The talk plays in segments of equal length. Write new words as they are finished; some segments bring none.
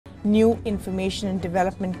new information and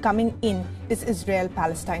development coming in this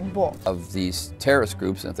Israel-Palestine war. Of these terrorist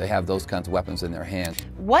groups, if they have those kinds of weapons in their hands.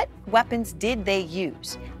 What weapons did they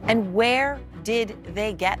use, and where did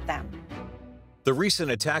they get them? The recent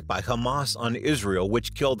attack by Hamas on Israel,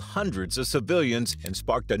 which killed hundreds of civilians and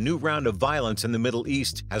sparked a new round of violence in the Middle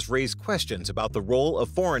East, has raised questions about the role of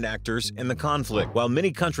foreign actors in the conflict. While many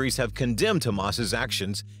countries have condemned Hamas's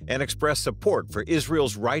actions and expressed support for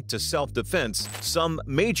Israel's right to self-defense, some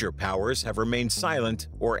major powers have remained silent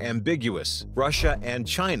or ambiguous. Russia and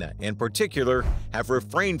China, in particular, have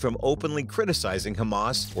refrained from openly criticizing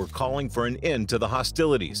Hamas or calling for an end to the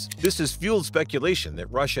hostilities. This has fueled speculation that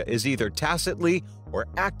Russia is either tacitly or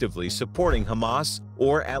actively supporting Hamas,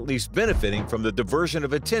 or at least benefiting from the diversion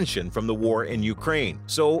of attention from the war in Ukraine.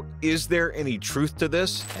 So, is there any truth to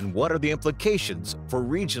this? And what are the implications for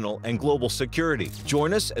regional and global security?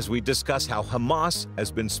 Join us as we discuss how Hamas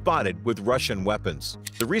has been spotted with Russian weapons.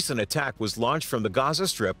 The recent attack was launched from the Gaza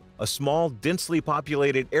Strip, a small, densely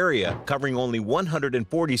populated area covering only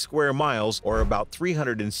 140 square miles, or about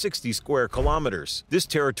 360 square kilometers. This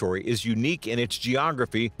territory is unique in its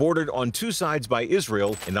geography, bordered on two sides by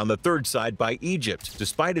Israel and on the third side by Egypt.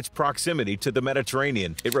 Despite its proximity to the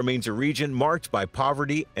Mediterranean, it remains a region marked by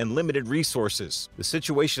poverty and limited resources. The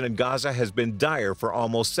situation in Gaza has been dire for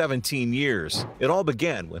almost 17 years. It all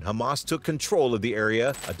began when Hamas took control of the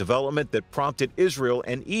area, a development that prompted Israel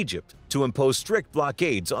and Egypt to impose strict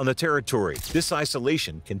blockades on the territory. This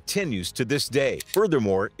isolation continues to this day.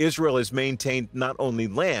 Furthermore, Israel has maintained not only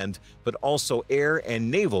land, but also air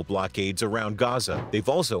and naval blockades around Gaza. They've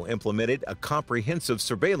also implemented a comprehensive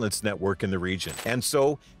surveillance network in the region. And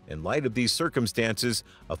so, in light of these circumstances,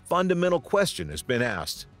 a fundamental question has been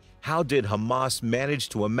asked. How did Hamas manage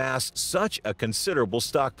to amass such a considerable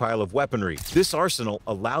stockpile of weaponry? This arsenal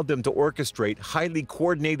allowed them to orchestrate highly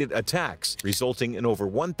coordinated attacks, resulting in over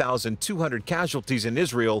 1,200 casualties in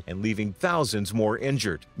Israel and leaving thousands more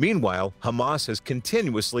injured. Meanwhile, Hamas has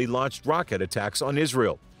continuously launched rocket attacks on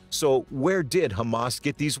Israel. So, where did Hamas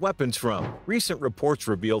get these weapons from? Recent reports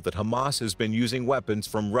reveal that Hamas has been using weapons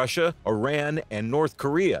from Russia, Iran, and North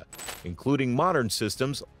Korea, including modern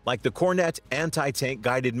systems like the Kornet anti-tank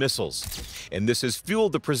guided missiles. And this has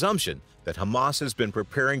fueled the presumption that Hamas has been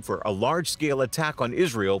preparing for a large-scale attack on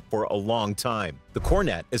Israel for a long time. The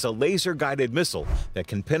Kornet is a laser-guided missile that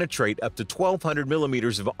can penetrate up to 1,200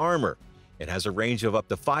 millimeters of armor. It has a range of up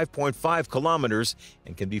to 5.5 kilometers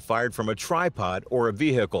and can be fired from a tripod or a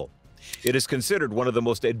vehicle. It is considered one of the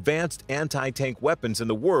most advanced anti-tank weapons in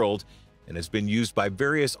the world and has been used by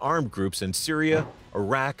various armed groups in Syria,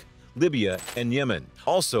 Iraq, Libya, and Yemen.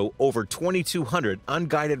 Also, over 2,200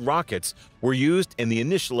 unguided rockets were used in the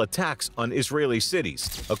initial attacks on Israeli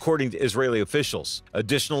cities, according to Israeli officials.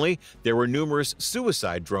 Additionally, there were numerous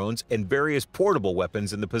suicide drones and various portable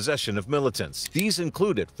weapons in the possession of militants. These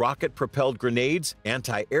included rocket-propelled grenades,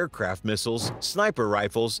 anti-aircraft missiles, sniper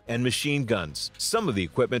rifles, and machine guns. Some of the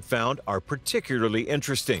equipment found are particularly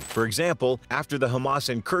interesting. For example, after the Hamas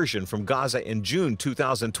incursion from Gaza in June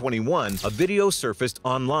 2021, a video surfaced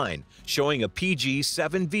online showing a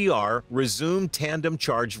PG-7VR resume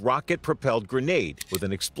tandem-charged rocket-propelled grenade with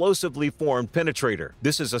an explosively formed penetrator.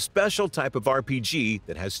 This is a special type of RPG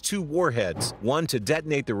that has two warheads, one to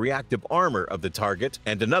detonate the reactive armor of the target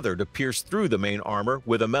and another to pierce through the main armor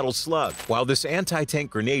with a metal slug. While this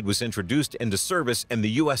anti-tank grenade was introduced into service in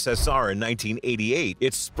the USSR in 1988,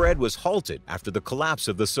 its spread was halted after the collapse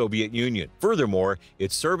of the Soviet Union. Furthermore,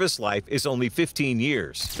 its service life is only 15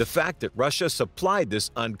 years. The fact that Russia supplied this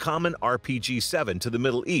uncommon RPG-7 to the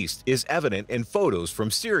Middle East is evident in photos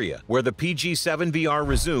from Syria, where the PG-7VR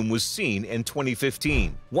resume was seen in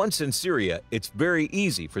 2015. Once in Syria, it's very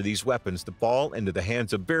easy for these weapons to fall into the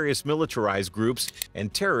hands of various militarized groups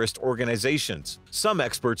and terrorist organizations. Some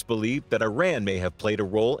experts believe that Iran may have played a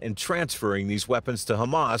role in transferring these weapons to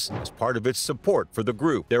Hamas as part of its support for the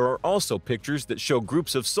group. There are also pictures that show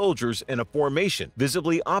groups of soldiers in a formation,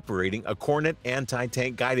 visibly operating a Kornet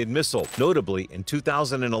anti-tank guided missile. Notably, in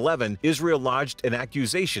 2011, Israel lodged an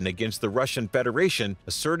accusation against the Russian Federation,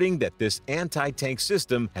 asserting that this anti-tank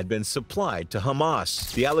system had been supplied to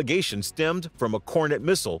Hamas. The allegation stemmed from a Kornet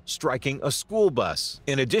missile striking a school bus.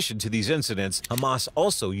 In addition to these incidents, Hamas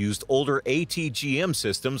also used older ATG anti-GM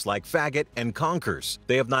systems like Faggot and Konkurs.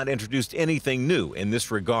 They have not introduced anything new in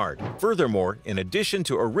this regard. Furthermore, in addition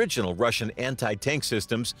to original Russian anti-tank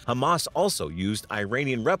systems, Hamas also used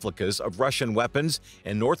Iranian replicas of Russian weapons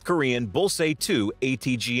and North Korean Bullseye-2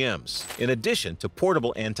 ATGMs. In addition to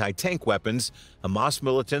portable anti-tank weapons, Hamas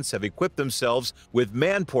militants have equipped themselves with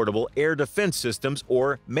man-portable air defense systems,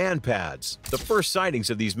 or MANPADS. The first sightings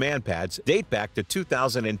of these MANPADS date back to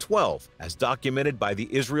 2012, as documented by the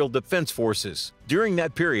Israel Defense Forces. During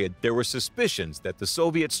that period, there were suspicions that the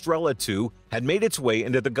Soviet Strela 2 had made its way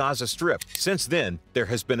into the Gaza Strip. Since then, there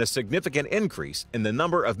has been a significant increase in the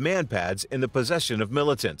number of MANPADS in the possession of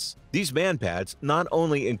militants. These MANPADS not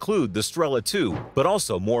only include the Strela 2, but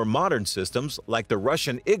also more modern systems like the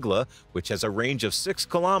Russian Igla, which has a range of 6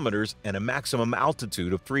 kilometers and a maximum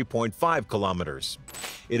altitude of 3.5 kilometers.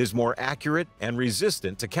 It is more accurate and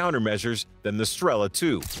resistant to countermeasures than the Strela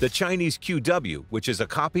 2. The Chinese QW, which is a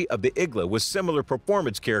copy of the Igla with similar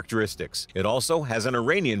performance characteristics. It also has an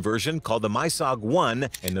Iranian version called the Mysog-1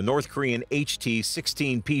 and the North Korean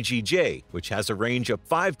HT-16 PGJ, which has a range of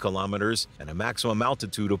 5 kilometers and a maximum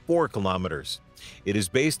altitude of 4 kilometers. It is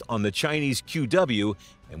based on the Chinese QW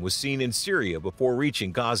and was seen in Syria before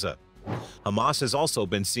reaching Gaza. Hamas has also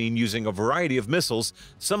been seen using a variety of missiles,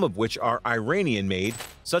 some of which are Iranian-made,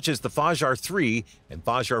 such as the Fajar-3 and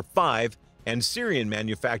Fajar-5, and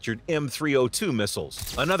Syrian-manufactured M302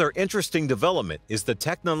 missiles. Another interesting development is the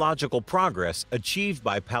technological progress achieved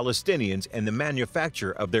by Palestinians in the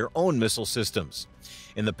manufacture of their own missile systems.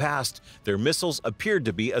 In the past, their missiles appeared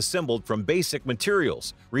to be assembled from basic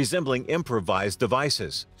materials, resembling improvised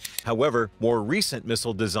devices. However, more recent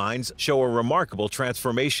missile designs show a remarkable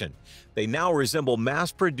transformation. They now resemble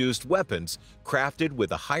mass-produced weapons crafted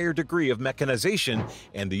with a higher degree of mechanization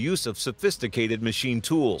and the use of sophisticated machine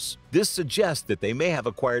tools. This suggests that they may have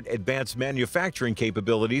acquired advanced manufacturing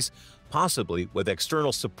capabilities, possibly with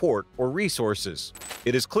external support or resources.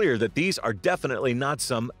 It is clear that these are definitely not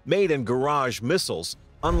some made-in-garage missiles,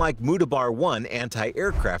 unlike Mutabar-1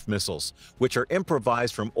 anti-aircraft missiles, which are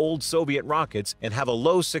improvised from old Soviet rockets and have a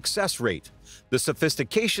low success rate. The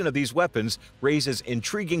sophistication of these weapons raises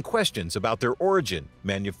intriguing questions about their origin,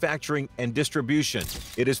 manufacturing, and distribution.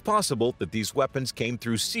 It is possible that these weapons came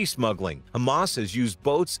through sea smuggling. Hamas has used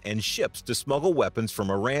boats and ships to smuggle weapons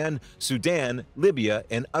from Iran, Sudan, Libya,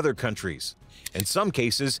 and other countries. In some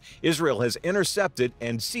cases, Israel has intercepted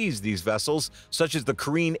and seized these vessels, such as the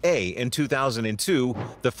Karine A in 2002,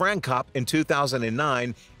 the Frankop in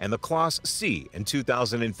 2009, and the Klaus C in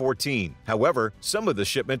 2014. However, some of the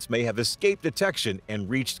shipments may have escaped detection and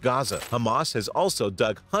reached Gaza. Hamas has also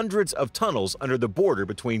dug hundreds of tunnels under the border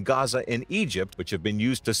between Gaza and Egypt, which have been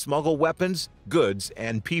used to smuggle weapons, goods,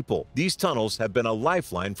 and people. These tunnels have been a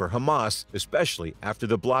lifeline for Hamas, especially after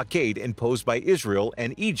the blockade imposed by Israel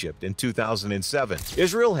and Egypt in 2007.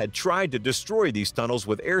 Israel had tried to destroy these tunnels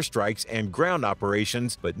with airstrikes and ground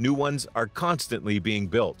operations, but new ones are constantly being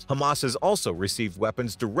built. Hamas has also received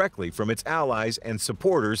weapons directly from its allies and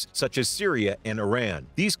supporters, such as Syria and Iran.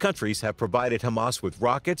 These countries have provided Hamas with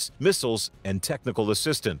rockets, missiles, and technical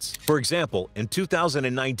assistance. For example, in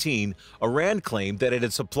 2019, Iran claimed that it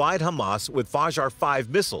had supplied Hamas with Fajar-5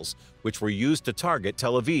 missiles, which were used to target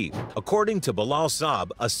Tel Aviv. According to Bilal Saab,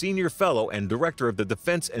 a senior fellow and director of the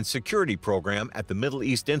Defense and Security Program at the Middle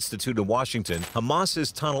East Institute in Washington,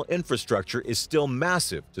 Hamas's tunnel infrastructure is still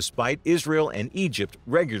massive, despite Israel and Egypt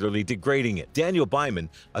regularly degrading it. Daniel Byman,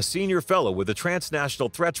 a senior fellow with the Transnational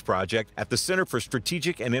Threats Project at the Center for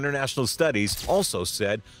Strategic and International Studies, also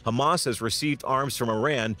said Hamas has received arms from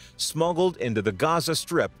Iran smuggled into the Gaza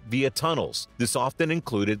Strip via tunnels. This often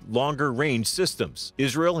included longer-range systems.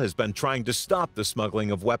 Israel has been trying to stop the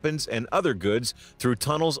smuggling of weapons and other goods through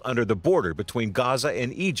tunnels under the border between Gaza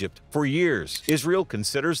and Egypt for years. Israel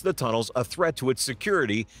considers the tunnels a threat to its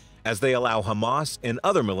security, as they allow Hamas and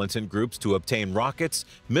other militant groups to obtain rockets,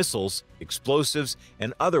 missiles, explosives,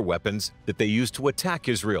 and other weapons that they use to attack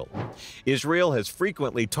Israel. Israel has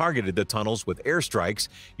frequently targeted the tunnels with airstrikes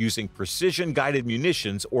using precision-guided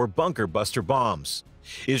munitions or bunker buster bombs.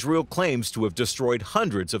 Israel claims to have destroyed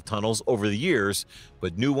hundreds of tunnels over the years,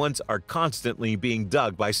 but new ones are constantly being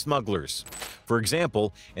dug by smugglers. For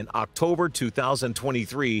example, in October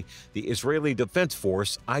 2023, the Israeli Defense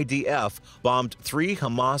Force, IDF, bombed 3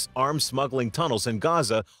 Hamas arms smuggling tunnels in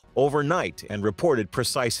Gaza overnight and reported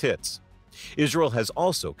precise hits. Israel has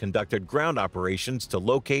also conducted ground operations to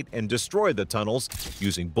locate and destroy the tunnels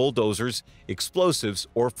using bulldozers, explosives,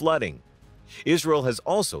 or flooding. Israel has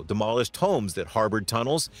also demolished homes that harbored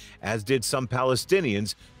tunnels, as did some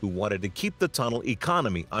Palestinians who wanted to keep the tunnel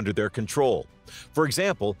economy under their control. For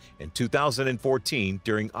example, in 2014,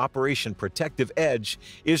 during Operation Protective Edge,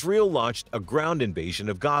 Israel launched a ground invasion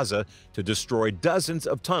of Gaza to destroy dozens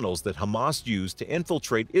of tunnels that Hamas used to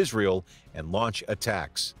infiltrate Israel and launch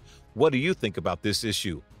attacks. What do you think about this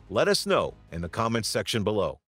issue? Let us know in the comments section below.